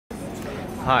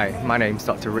Hi, my name is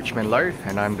Dr. Richmond Lowe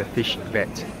and I'm the fish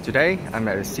vet. Today I'm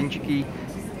at the Shinjuku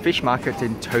Fish Market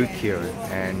in Tokyo,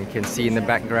 and you can see in the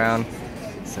background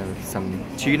some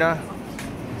tuna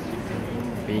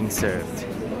being served.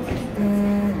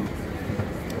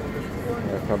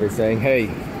 They're probably saying, hey,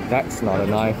 that's not a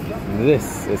knife,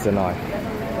 this is a knife.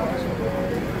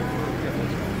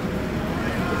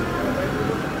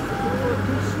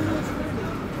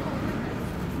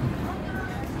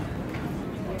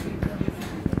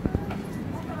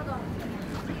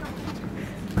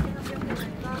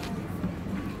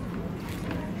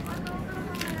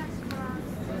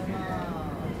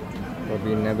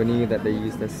 Probably never knew that they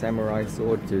used a samurai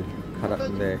sword to cut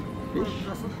up their fish.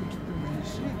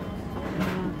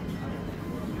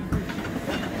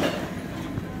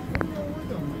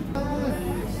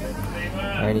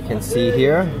 And you can see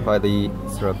here by the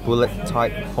sort of bullet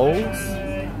type holes,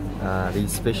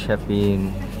 these fish have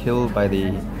been killed by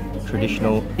the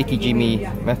traditional ikijimi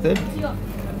method.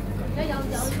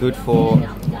 It's good for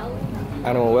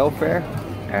animal welfare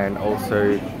and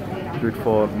also good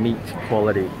for meat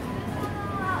quality.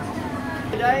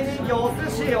 And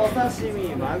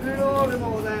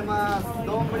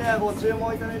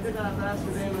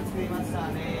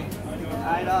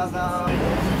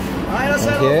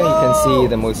here you can see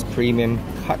the most premium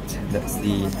cut. That's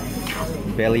the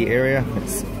belly area.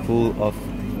 It's full of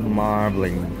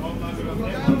marbling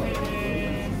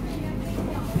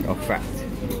of fat.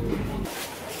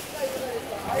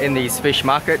 In these fish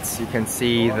markets, you can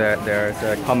see that there's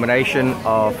a combination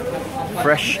of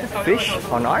fresh fish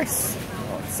on ice.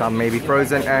 Some may be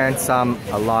frozen and some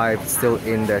alive, still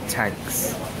in their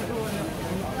tanks.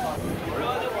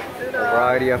 A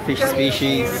variety of fish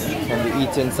species can be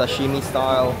eaten sashimi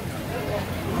style,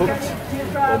 cooked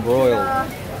or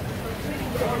broiled.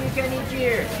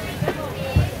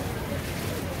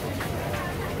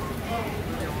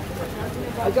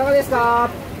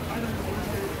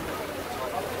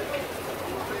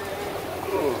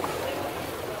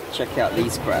 Check out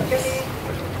these crabs.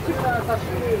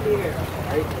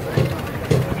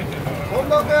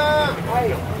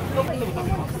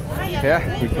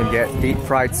 Here you can get deep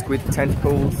fried squid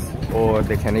tentacles, or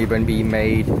they can even be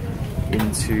made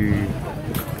into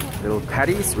little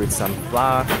patties with some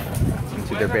flour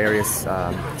into the various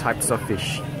types of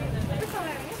fish.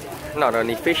 Not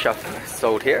only fish are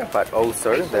sold here, but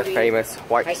also the famous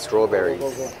white strawberries.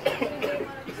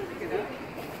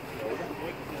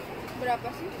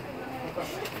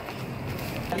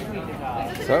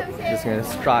 So, just going to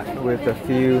start with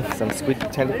some squid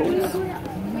tentacles.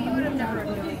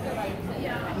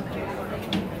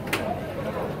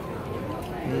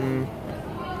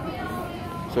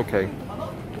 It's okay.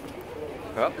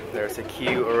 Well, there's a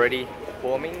queue already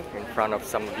forming in front of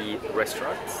some of the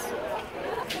restaurants.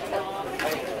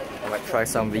 I might try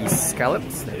some of these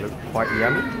scallops, they look quite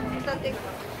yummy.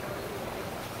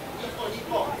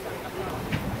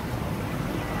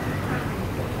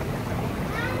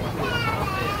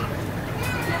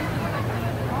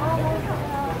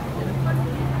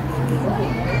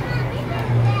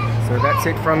 So that's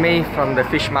it from me from the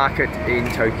fish market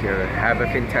in Tokyo. Have a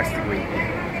fantastic week.